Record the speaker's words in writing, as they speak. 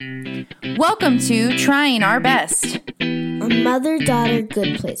Welcome to Trying Our Best, a mother-daughter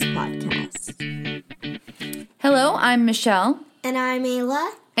Good Place podcast. Hello, I'm Michelle. And I'm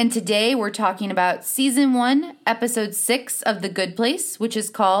Ayla. And today we're talking about Season 1, Episode 6 of The Good Place, which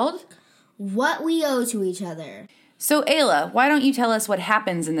is called What We Owe to Each Other. So, Ayla, why don't you tell us what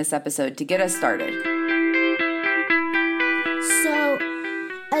happens in this episode to get us started? So,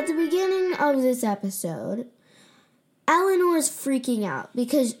 at the beginning of this episode, Eleanor's freaking out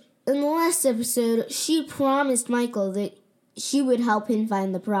because in the last episode, she promised Michael that she would help him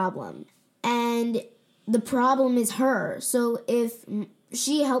find the problem. And the problem is her. So if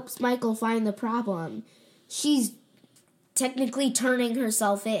she helps Michael find the problem, she's technically turning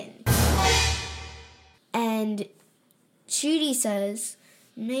herself in. And Chidi says,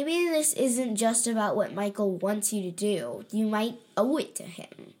 maybe this isn't just about what Michael wants you to do. You might owe it to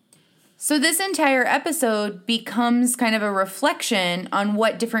him. So this entire episode becomes kind of a reflection on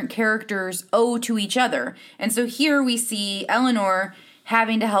what different characters owe to each other. And so here we see Eleanor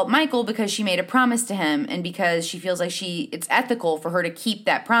having to help Michael because she made a promise to him and because she feels like it's ethical for her to keep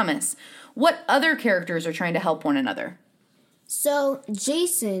that promise. What other characters are trying to help one another? So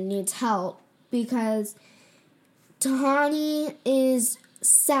Jason needs help because Tahani is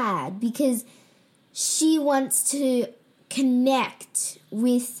sad because she wants to connect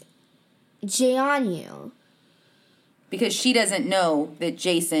with Jianyu. Because she doesn't know that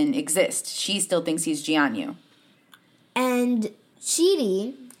Jason exists. She still thinks he's Jianyu. And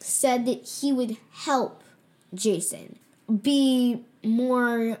Chidi said that he would help Jason be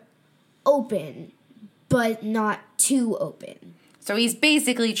more open, but not too open. So he's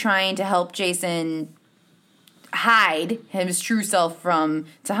basically trying to help Jason hide his true self from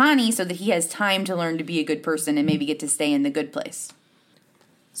Tahani so that he has time to learn to be a good person and maybe get to stay in the good place.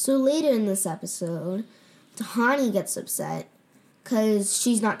 So later in this episode, Tahani gets upset because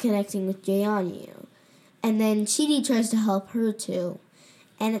she's not connecting with Jianyu. And then Chidi tries to help her too.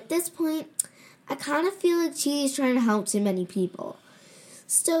 And at this point, I kind of feel like Chidi's trying to help too many people.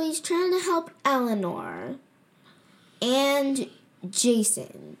 So he's trying to help Eleanor and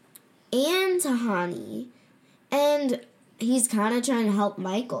Jason and Tahani. And he's kind of trying to help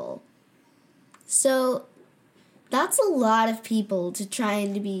Michael. So that's a lot of people to try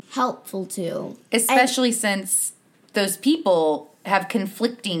and to be helpful to. Especially since those people have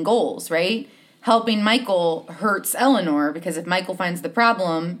conflicting goals, right? Helping Michael hurts Eleanor because if Michael finds the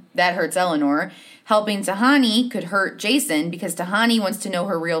problem, that hurts Eleanor. Helping Tahani could hurt Jason because Tahani wants to know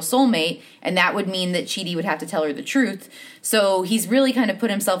her real soulmate, and that would mean that Chidi would have to tell her the truth. So he's really kind of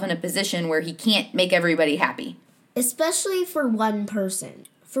put himself in a position where he can't make everybody happy. Especially for one person.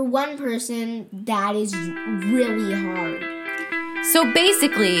 For one person, that is really hard. So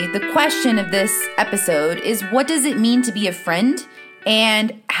basically, the question of this episode is, what does it mean to be a friend?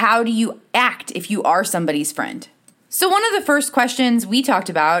 And how do you act if you are somebody's friend? So one of the first questions we talked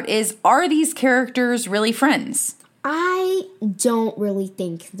about is, are these characters really friends? I don't really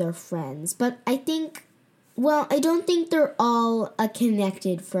think they're friends, but I don't think they're all a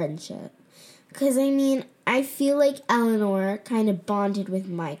connected friendship. Because, I feel like Eleanor kind of bonded with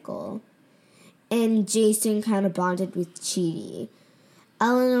Michael, and Jason kind of bonded with Chidi.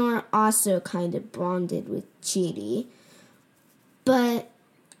 Eleanor also kind of bonded with Chidi, but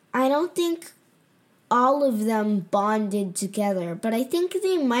I don't think all of them bonded together, but I think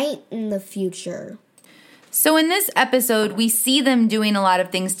they might in the future. So in this episode, we see them doing a lot of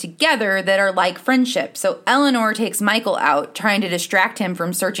things together that are like friendship. So Eleanor takes Michael out, trying to distract him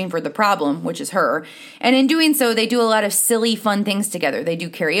from searching for the problem, which is her. And in doing so, they do a lot of silly, fun things together. They do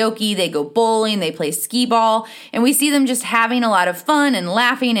karaoke, they go bowling, they play skee-ball. And we see them just having a lot of fun and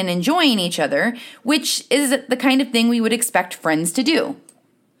laughing and enjoying each other, which is the kind of thing we would expect friends to do.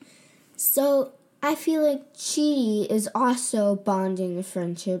 So I feel like Chidi is also bonding a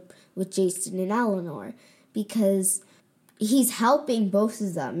friendship with Jason and Eleanor, because he's helping both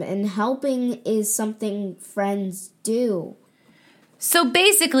of them, and helping is something friends do. So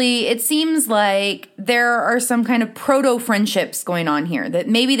basically, it seems like there are some kind of proto-friendships going on here, that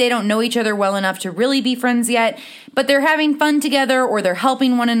maybe they don't know each other well enough to really be friends yet, but they're having fun together or they're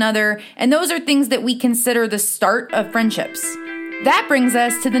helping one another, and those are things that we consider the start of friendships. That brings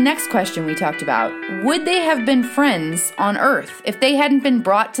us to the next question we talked about. Would they have been friends on Earth? If they hadn't been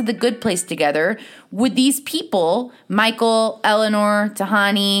brought to the good place together, would these people, Michael, Eleanor,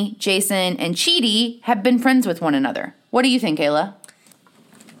 Tahani, Jason, and Chidi, have been friends with one another? What do you think, Ayla?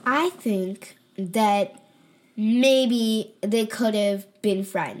 I think that maybe they could have been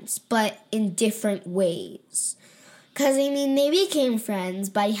friends, but in different ways. Because, they became friends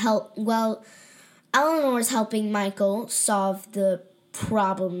by Eleanor's helping Michael solve the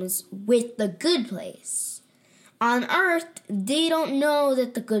problems with the good place. On Earth, they don't know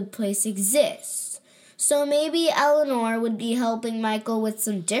that the good place exists. So maybe Eleanor would be helping Michael with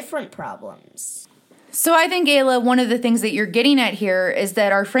some different problems. So I think, Ayla, one of the things that you're getting at here is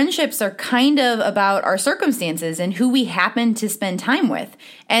that our friendships are kind of about our circumstances and who we happen to spend time with.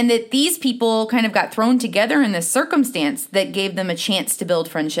 And that these people kind of got thrown together in this circumstance that gave them a chance to build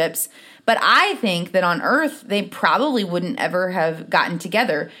friendships. But I think that on Earth, they probably wouldn't ever have gotten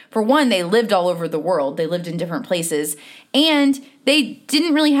together. For one, they lived all over the world. They lived in different places. And they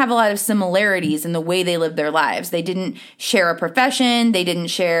didn't really have a lot of similarities in the way they lived their lives. They didn't share a profession. They didn't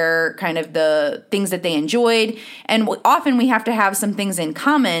share kind of the things that they enjoyed. And often we have to have some things in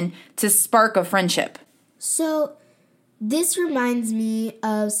common to spark a friendship. So this reminds me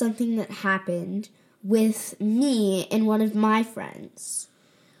of something that happened with me and one of my friends.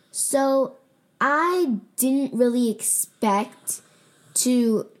 So I didn't really expect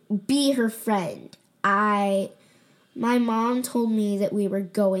to be her friend. My mom told me that we were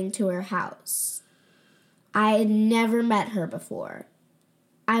going to her house. I had never met her before.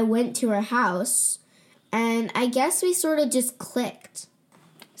 I went to her house, and I guess we sort of just clicked.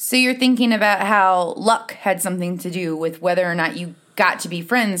 So you're thinking about how luck had something to do with whether or not you got to be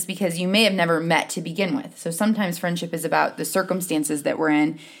friends because you may have never met to begin with. So sometimes friendship is about the circumstances that we're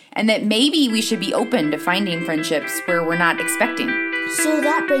in, and that maybe we should be open to finding friendships where we're not expecting. So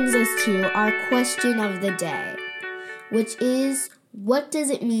that brings us to our question of the day, which is, what does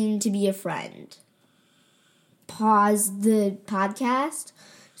it mean to be a friend? Pause the podcast,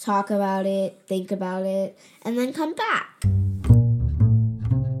 talk about it, think about it, and then come back.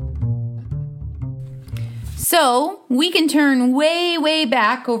 So we can turn way, way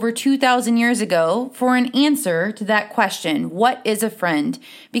back over 2,000 years ago for an answer to that question, what is a friend?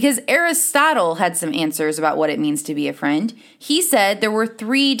 Because Aristotle had some answers about what it means to be a friend. He said there were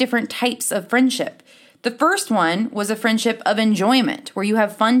 3 different types of friendship. The first one was a friendship of enjoyment, where you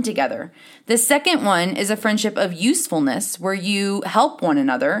have fun together. The second one is a friendship of usefulness, where you help one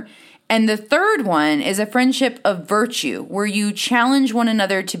another. And the third one is a friendship of virtue, where you challenge one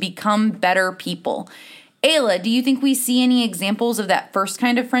another to become better people. Ayla, do you think we see any examples of that first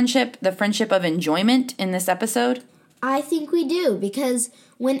kind of friendship, the friendship of enjoyment, in this episode? I think we do, because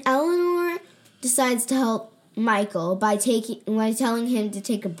when Eleanor decides to help Michael by telling him to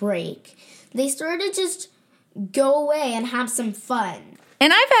take a break, they sort of just go away and have some fun.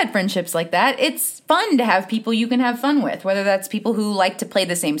 And I've had friendships like that. It's fun to have people you can have fun with, whether that's people who like to play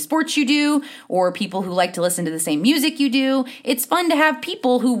the same sports you do or people who like to listen to the same music you do. It's fun to have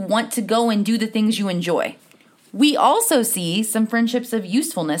people who want to go and do the things you enjoy. We also see some friendships of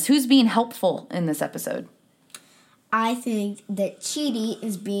usefulness. Who's being helpful in this episode? I think that Chidi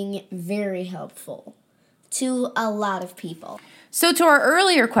is being very helpful to a lot of people. So to our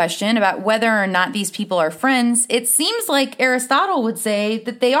earlier question about whether or not these people are friends, it seems like Aristotle would say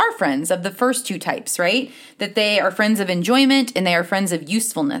that they are friends of the first 2 types, right? That they are friends of enjoyment and they are friends of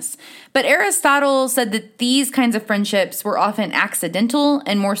usefulness. But Aristotle said that these kinds of friendships were often accidental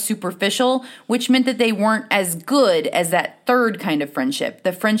and more superficial, which meant that they weren't as good as that third kind of friendship,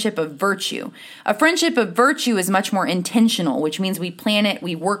 the friendship of virtue. A friendship of virtue is much more intentional, which means we plan it,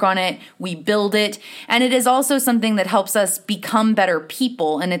 we work on it, we build it, and it is also something that helps us become better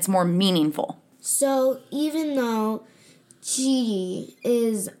people, and it's more meaningful. So even though Chidi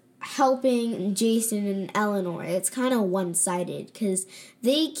is helping Jason and Eleanor, it's kind of one-sided because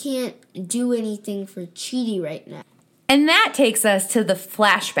they can't do anything for Chidi right now. And that takes us to the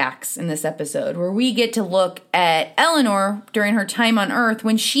flashbacks in this episode, where we get to look at Eleanor during her time on Earth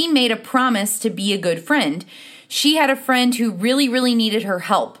when she made a promise to be a good friend. She had a friend who really, really needed her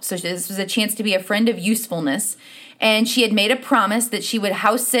help. So this was a chance to be a friend of usefulness. And she had made a promise that she would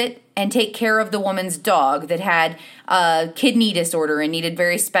house sit and take care of the woman's dog that had a kidney disorder and needed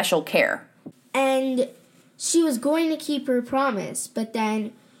very special care. And she was going to keep her promise, but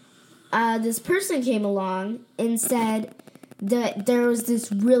then this person came along and said that there was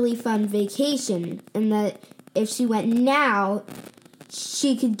this really fun vacation and that if she went now,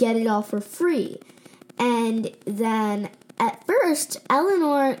 she could get it all for free. And then at first,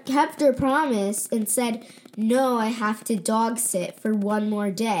 Eleanor kept her promise and said, no, I have to dog sit for one more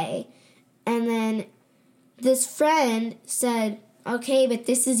day. And then this friend said, okay, but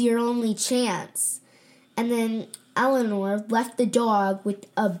this is your only chance. And then Eleanor left the dog with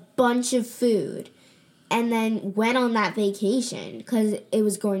a bunch of food and then went on that vacation because it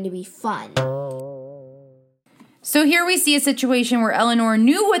was going to be fun. So here we see a situation where Eleanor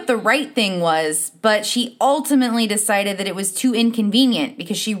knew what the right thing was, but she ultimately decided that it was too inconvenient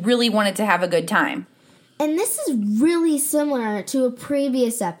because she really wanted to have a good time. And this is really similar to a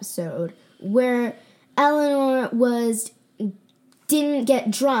previous episode where Eleanor didn't get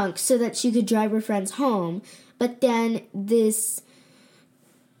drunk so that she could drive her friends home, but then this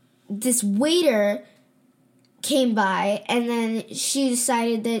waiter came by, and then she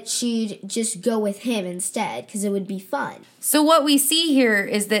decided that she'd just go with him instead because it would be fun. So what we see here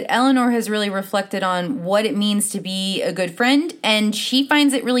is that Eleanor has really reflected on what it means to be a good friend, and she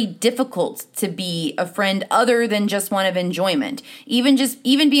finds it really difficult to be a friend other than just one of enjoyment. Even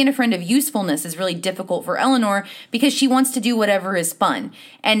being a friend of usefulness is really difficult for Eleanor because she wants to do whatever is fun.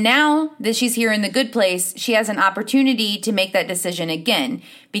 And now that she's here in the good place, she has an opportunity to make that decision again,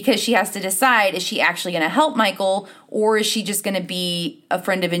 because she has to decide, is she actually going to help Michael, or is she just going to be a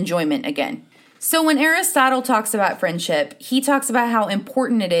friend of enjoyment again? So when Aristotle talks about friendship, he talks about how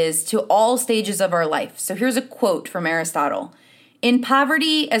important it is to all stages of our life. So here's a quote from Aristotle. In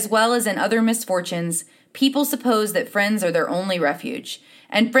poverty, as well as in other misfortunes, people suppose that friends are their only refuge,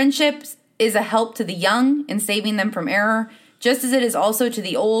 and friendship is a help to the young in saving them from error, just as it is also to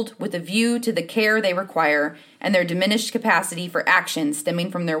the old with a view to the care they require and their diminished capacity for action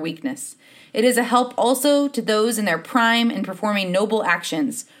stemming from their weakness. It is a help also to those in their prime in performing noble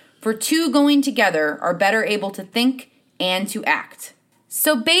actions, for two going together are better able to think and to act.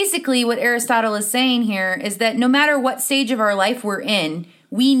 So basically what Aristotle is saying here is that no matter what stage of our life we're in,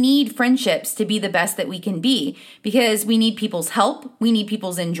 we need friendships to be the best that we can be, because we need people's help, we need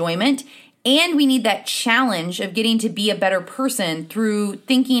people's enjoyment, and we need that challenge of getting to be a better person through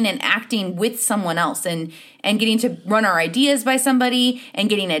thinking and acting with someone else, and getting to run our ideas by somebody, and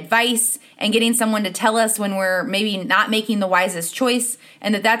getting advice, and getting someone to tell us when we're maybe not making the wisest choice,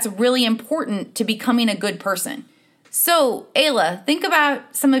 and that's really important to becoming a good person. So, Ayla, think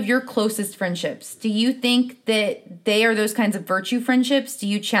about some of your closest friendships. Do you think that they are those kinds of virtue friendships? Do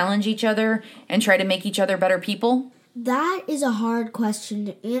you challenge each other and try to make each other better people? That is a hard question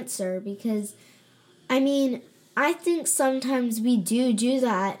to answer because, I think sometimes we do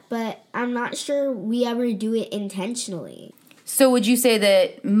that, but I'm not sure we ever do it intentionally. So would you say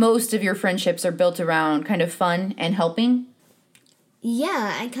that most of your friendships are built around kind of fun and helping?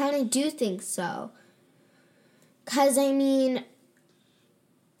 Yeah, I kind of do think so. Because, we're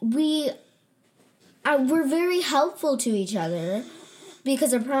very helpful to each other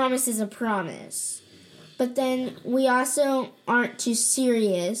because a promise is a promise. But then we also aren't too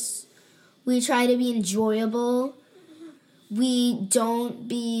serious. We try to be enjoyable. We don't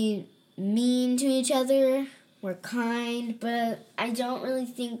be mean to each other. We're kind, but I don't really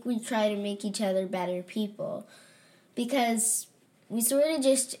think we try to make each other better people because we sort of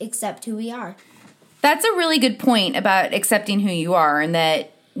just accept who we are. That's a really good point about accepting who you are, and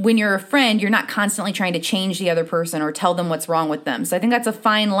that when you're a friend, you're not constantly trying to change the other person or tell them what's wrong with them. So I think that's a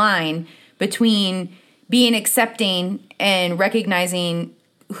fine line between being accepting and recognizing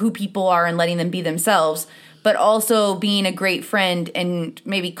who people are and letting them be themselves, but also being a great friend and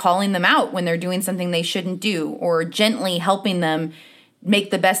maybe calling them out when they're doing something they shouldn't do, or gently helping them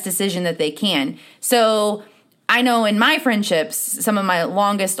make the best decision that they can. So I know in my friendships, some of my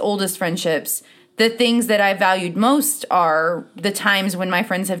longest, oldest friendships, the things that I valued most are the times when my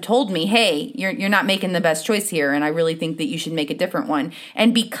friends have told me, hey, you're not making the best choice here, and I really think that you should make a different one.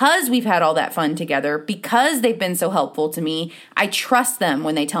 And because we've had all that fun together, because they've been so helpful to me, I trust them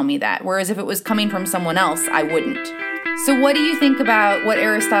when they tell me that. Whereas if it was coming from someone else, I wouldn't. So what do you think about what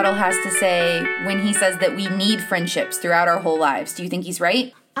Aristotle has to say when he says that we need friendships throughout our whole lives? Do you think he's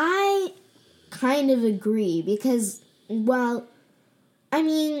right? I kind of agree because,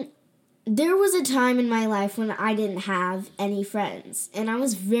 there was a time in my life when I didn't have any friends, and I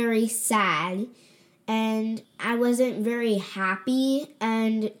was very sad, and I wasn't very happy,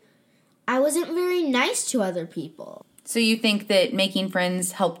 and I wasn't very nice to other people. So you think that making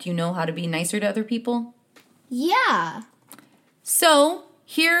friends helped you know how to be nicer to other people? Yeah. So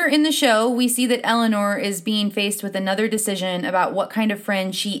here in the show, we see that Eleanor is being faced with another decision about what kind of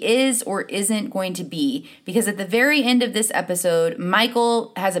friend she is or isn't going to be. Because at the very end of this episode,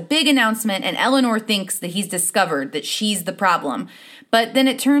 Michael has a big announcement and Eleanor thinks that he's discovered that she's the problem. But then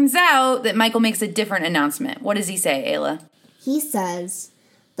it turns out that Michael makes a different announcement. What does he say, Ayla? He says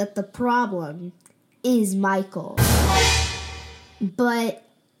that the problem is Michael. But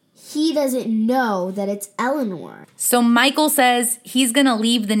he doesn't know that it's Eleanor. So Michael says he's going to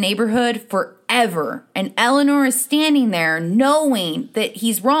leave the neighborhood forever. And Eleanor is standing there knowing that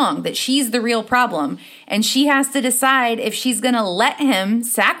he's wrong, that she's the real problem. And she has to decide if she's going to let him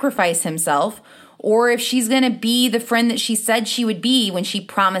sacrifice himself or if she's going to be the friend that she said she would be when she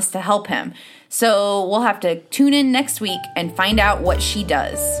promised to help him. So we'll have to tune in next week and find out what she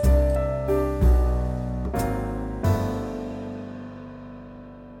does.